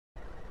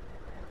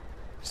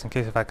just in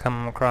case if I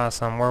come across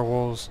some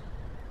werewolves,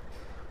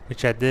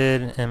 which I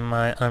did in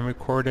my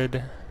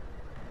unrecorded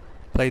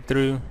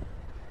playthrough,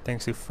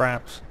 thanks to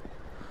Fraps.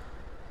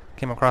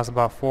 Came across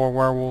about 4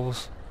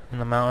 werewolves in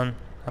the mountain.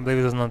 I believe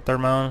it was on the 3rd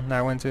mountain that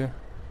I went to.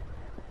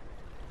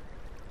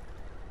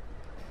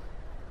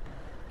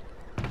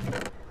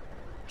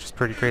 Which is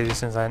pretty crazy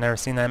since I've never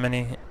seen that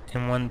many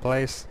in one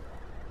place.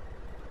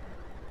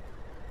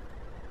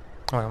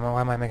 Oh,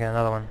 why am I making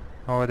another one?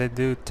 Oh, they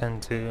do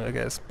tend to, I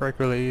guess, break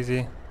really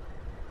easy.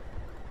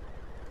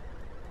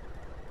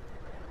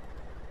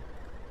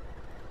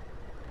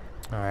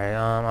 Alright,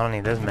 I don't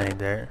need this many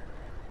dirt.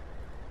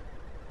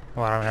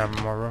 Well, I don't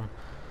have more room.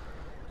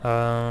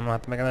 I'll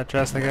have to make another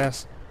chest, I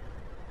guess.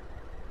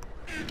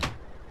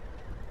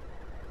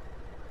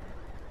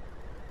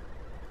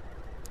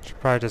 Should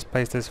probably just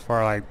place this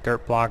for like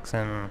dirt blocks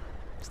and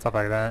stuff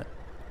like that.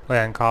 Oh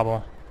yeah, and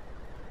cobble.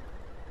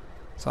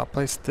 So I'll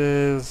place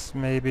this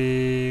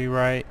maybe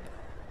right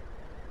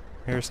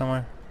here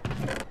somewhere.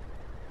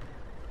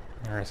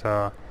 Alright,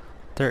 so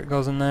dirt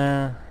goes in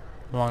there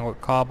along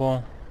with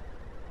cobble.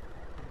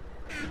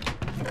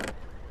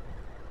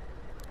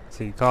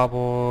 See,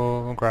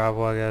 cobble,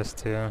 gravel, I guess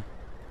too.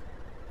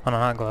 Oh no,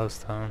 not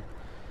glowstone.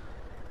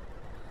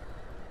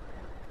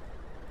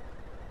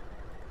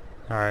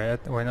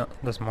 Alright, wait, no,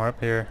 there's more up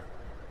here.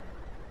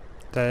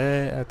 Is that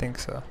it? I think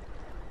so.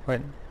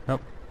 Wait,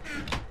 nope.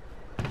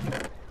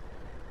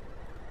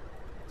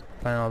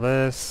 Find all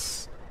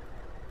this.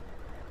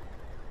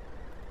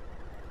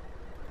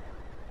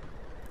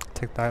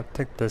 Take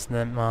this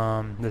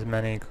this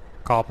many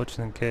cobble just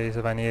in case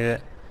if I need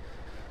it.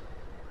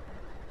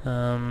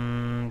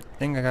 I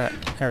think I got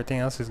everything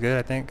else is good,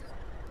 I think.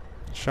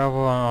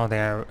 Shovel, I don't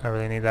think I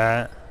really need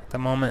that at the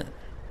moment.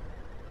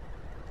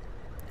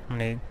 I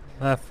need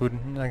food.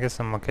 I guess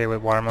I'm okay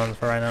with watermelons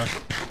for right now.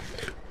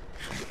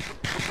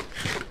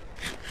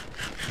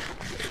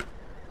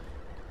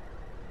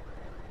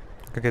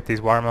 Could get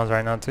these watermelons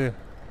right now too.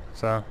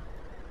 So,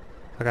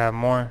 I have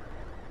more.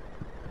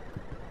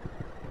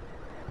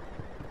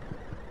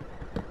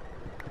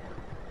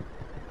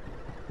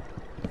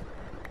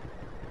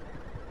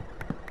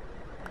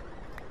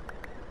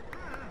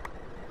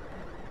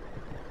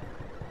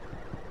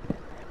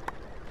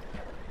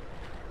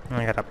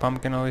 I got a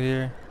pumpkin over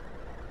here.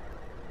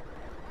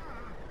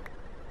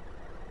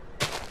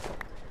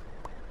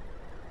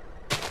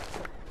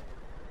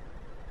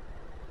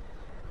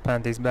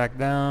 Plant these back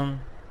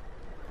down.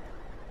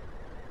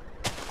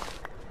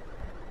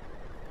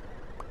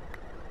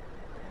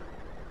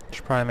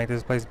 Should probably make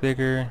this place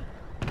bigger.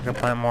 I can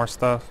plant more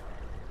stuff.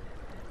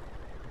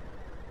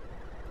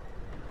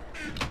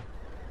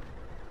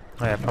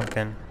 Oh yeah,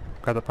 pumpkin.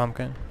 Grab the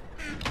pumpkin.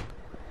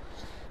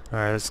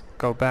 Alright, let's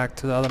go back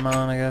to the other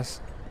mountain, I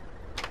guess.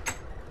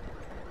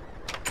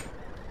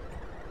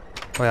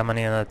 Oh yeah, I'm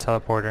gonna need another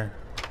teleporter.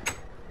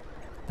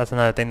 That's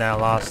another thing that I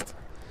lost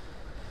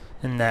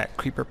in that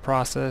creeper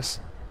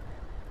process.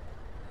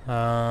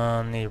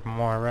 Need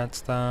more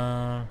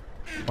redstone.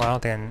 Well, I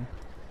don't think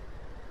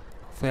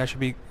hopefully I should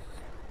be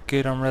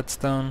good on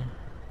redstone.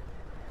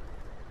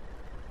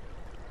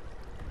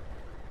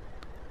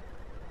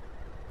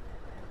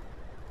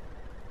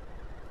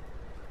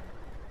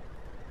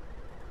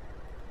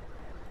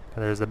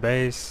 There's the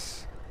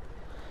base.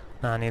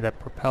 Now I need that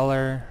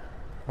propeller.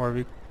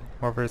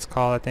 Whatever it's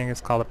called, I think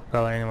it's called a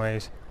propeller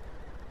anyways.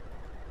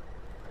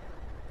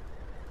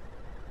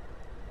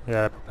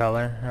 Yeah,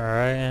 propeller.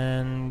 Alright,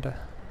 and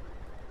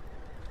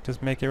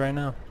just make it right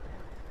now.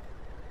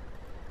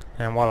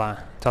 And voila,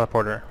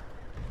 teleporter.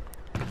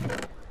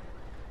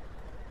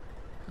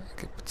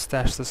 Okay,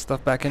 stash this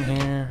stuff back in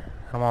here.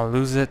 I don't want to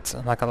lose it,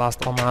 like I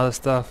lost all my other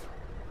stuff.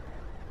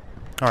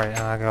 Alright,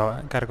 I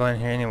gotta go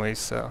in here anyways,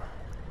 so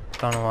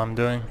don't know what I'm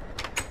doing.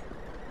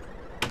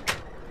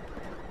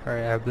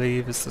 Alright, I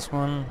believe it's this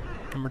one,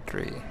 number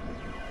 3.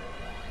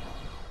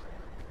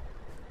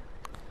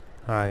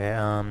 Okay,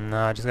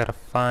 now I just gotta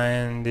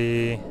find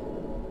the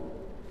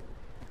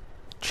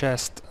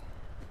chest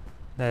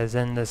that is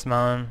in this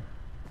mountain.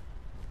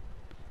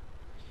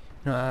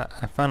 You know,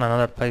 I found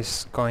another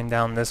place going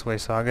down this way,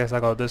 so I guess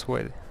I'll go this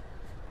way.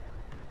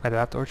 Wait, do I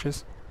have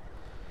torches?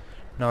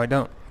 No, I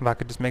don't, but I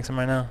could just make some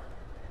right now.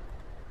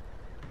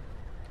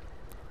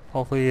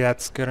 Hopefully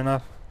that's good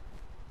enough.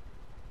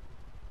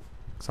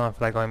 So I don't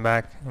feel like going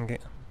back and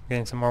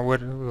getting some more wood.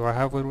 Do I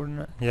have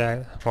wood?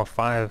 Yeah, well,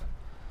 5.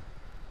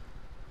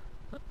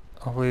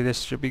 Hopefully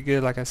this should be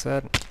good, like I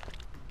said.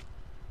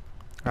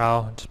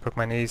 Ow, just broke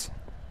my knees.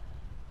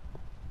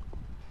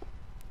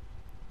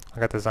 I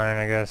got this iron,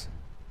 I guess.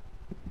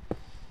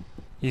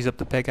 Use up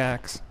the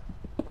pickaxe.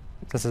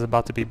 This is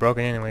about to be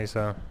broken anyway,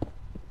 so.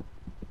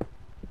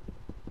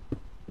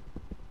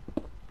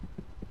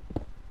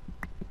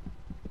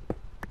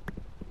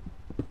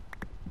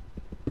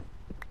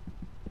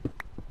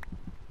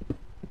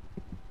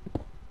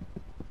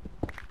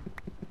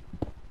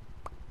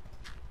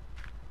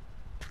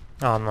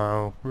 Oh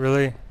no,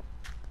 really?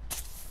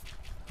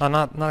 Oh,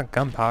 not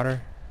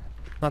gunpowder.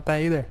 Not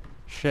that either.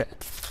 Shit.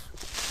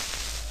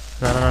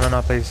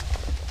 No, please.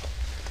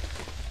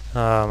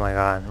 Oh my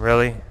god,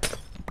 really?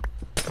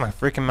 My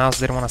freaking mouse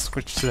didn't want to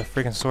switch to the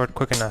freaking sword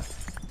quick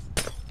enough.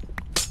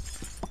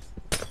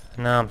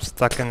 And now I'm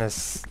stuck in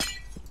this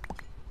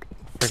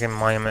freaking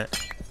monument.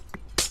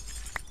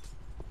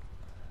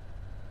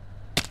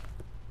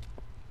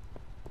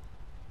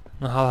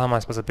 Now how the hell am I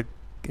supposed to pick?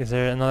 Is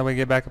there another way to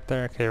get back up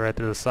there? Okay, right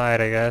to the side,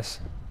 I guess.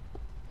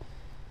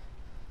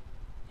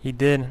 He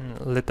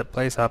did lit the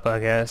place up, I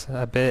guess,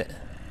 a bit.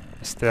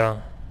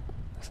 Still,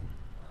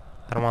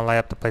 I don't want to light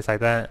up the place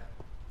like that.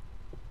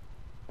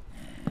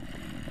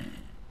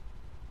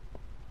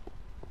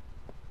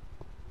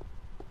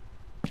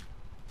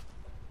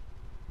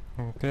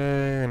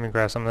 Okay, let me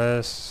grab some of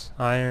this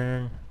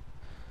iron.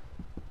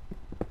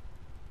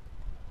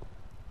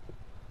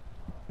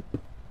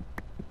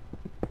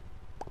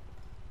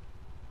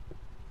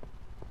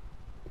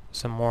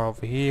 Some more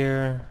over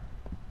here.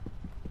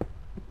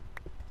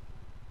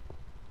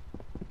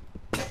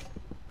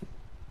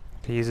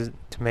 To use it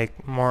to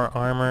make more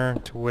armor,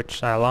 to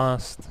which I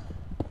lost.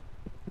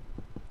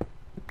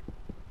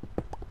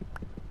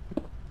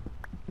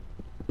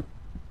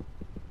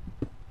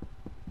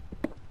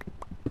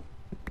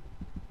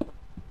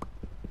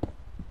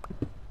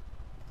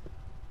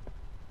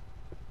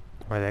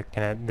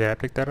 Did I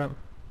pick that up?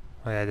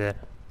 Oh yeah, I did.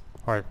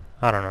 Or,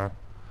 I don't know.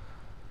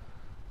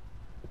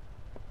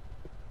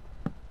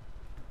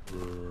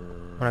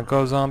 Wanna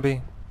go,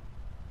 zombie?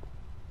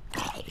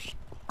 Alright,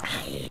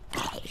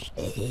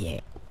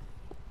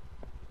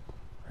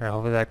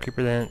 hopefully that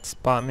creeper didn't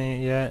spot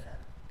me yet.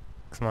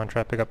 Cause I'm gonna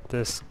try to pick up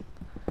this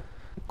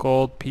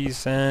gold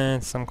piece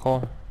and some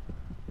coal.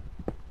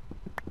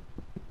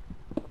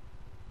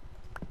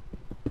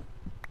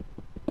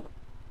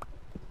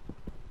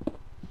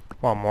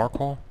 Want more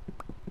coal?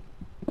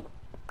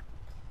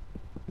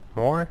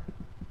 More?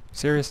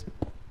 Serious?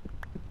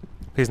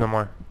 Please no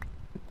more.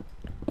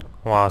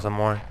 Wow, some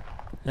more.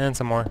 And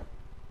some more.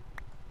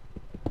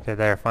 Okay,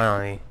 there,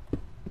 finally.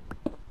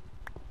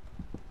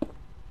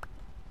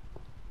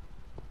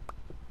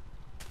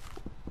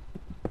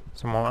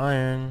 Some more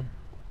iron,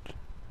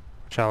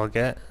 which I will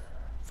get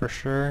for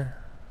sure.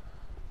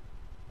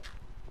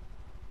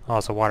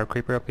 Also, water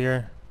creeper up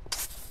here.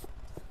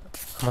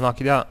 I'm gonna knock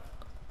you out.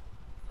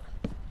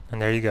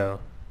 And there you go.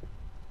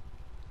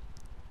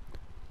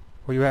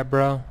 Where you at,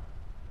 bro?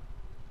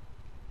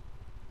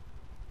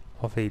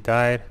 Hopefully he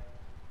died.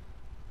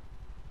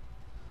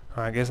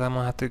 Alright, I guess I'm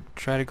gonna have to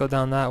try to go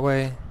down that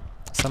way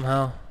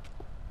somehow.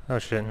 Oh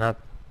shit, not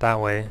that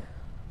way.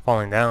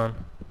 Falling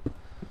down.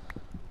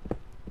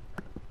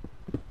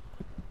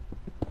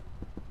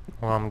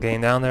 While I'm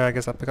getting down there, I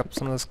guess I'll pick up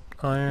some of this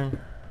iron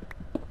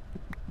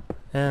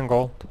and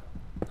gold.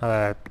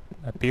 That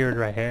appeared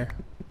right here.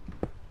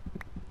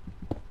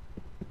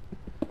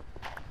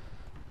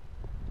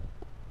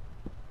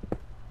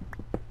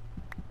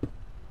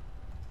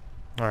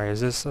 Alright,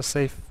 is this a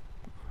safe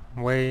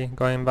way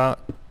going about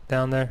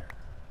down there?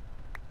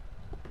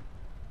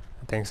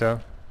 I think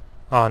so.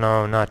 Oh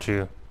no, not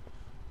you.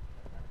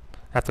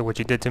 After what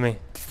you did to me.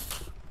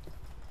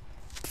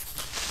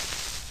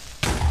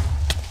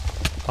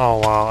 Oh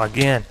wow,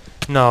 again.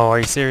 No, are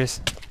you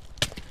serious?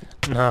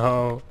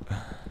 No.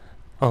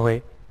 Oh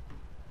wait.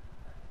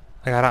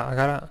 I got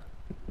out.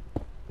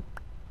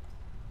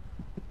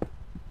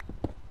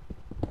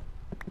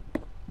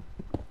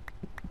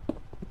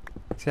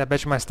 See, I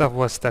bet you my stuff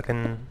was stuck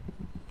in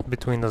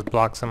between those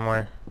blocks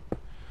somewhere.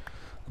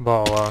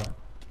 But,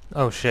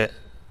 oh shit.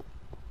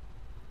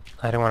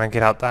 I didn't want to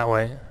get out that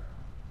way.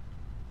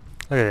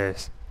 Look at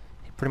this.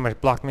 He pretty much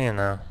blocked me in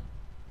now.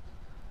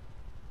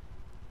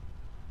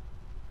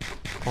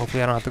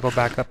 Hopefully I don't have to go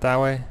back up that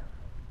way.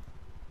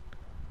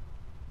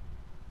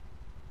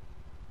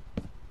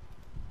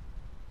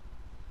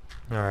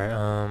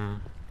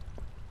 Alright,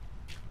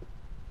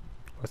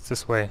 what's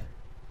this way?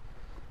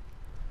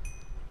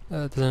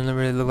 It doesn't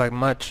really look like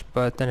much,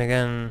 but then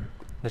again,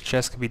 the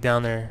chest could be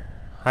down there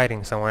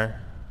hiding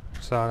somewhere.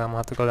 So I'm gonna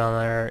have to go down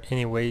there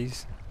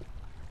anyways.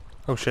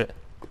 Oh shit.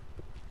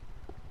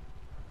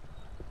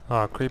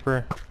 Oh,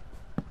 creeper.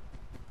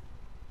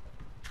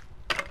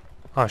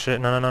 Oh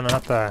shit, no,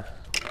 not that.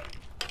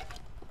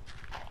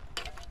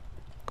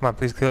 Come on,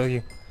 please kill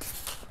you.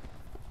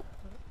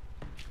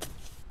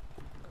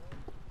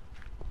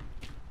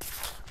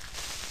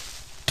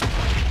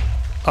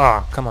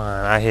 Oh, come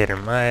on, I hit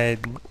him.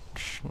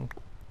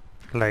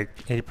 Like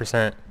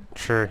 80%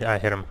 sure I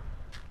hit him.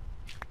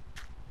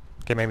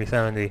 Okay, maybe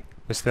 70,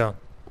 but still.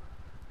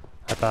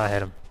 I thought I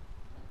hit him.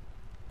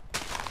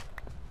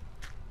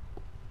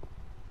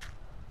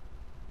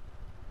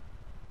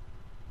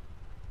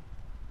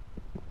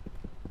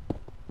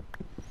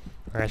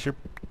 I should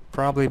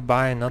probably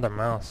buy another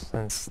mouse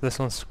since this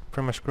one's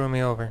pretty much screwing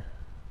me over.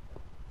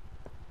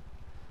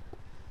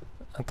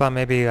 I thought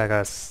maybe like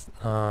a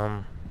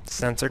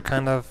sensor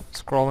kind of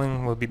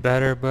scrolling would be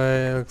better, but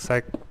it looks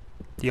like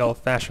the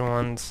old-fashioned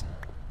ones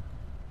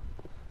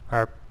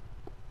are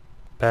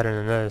better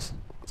than this,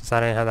 since I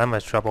didn't have that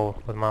much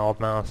trouble with my old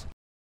mouse.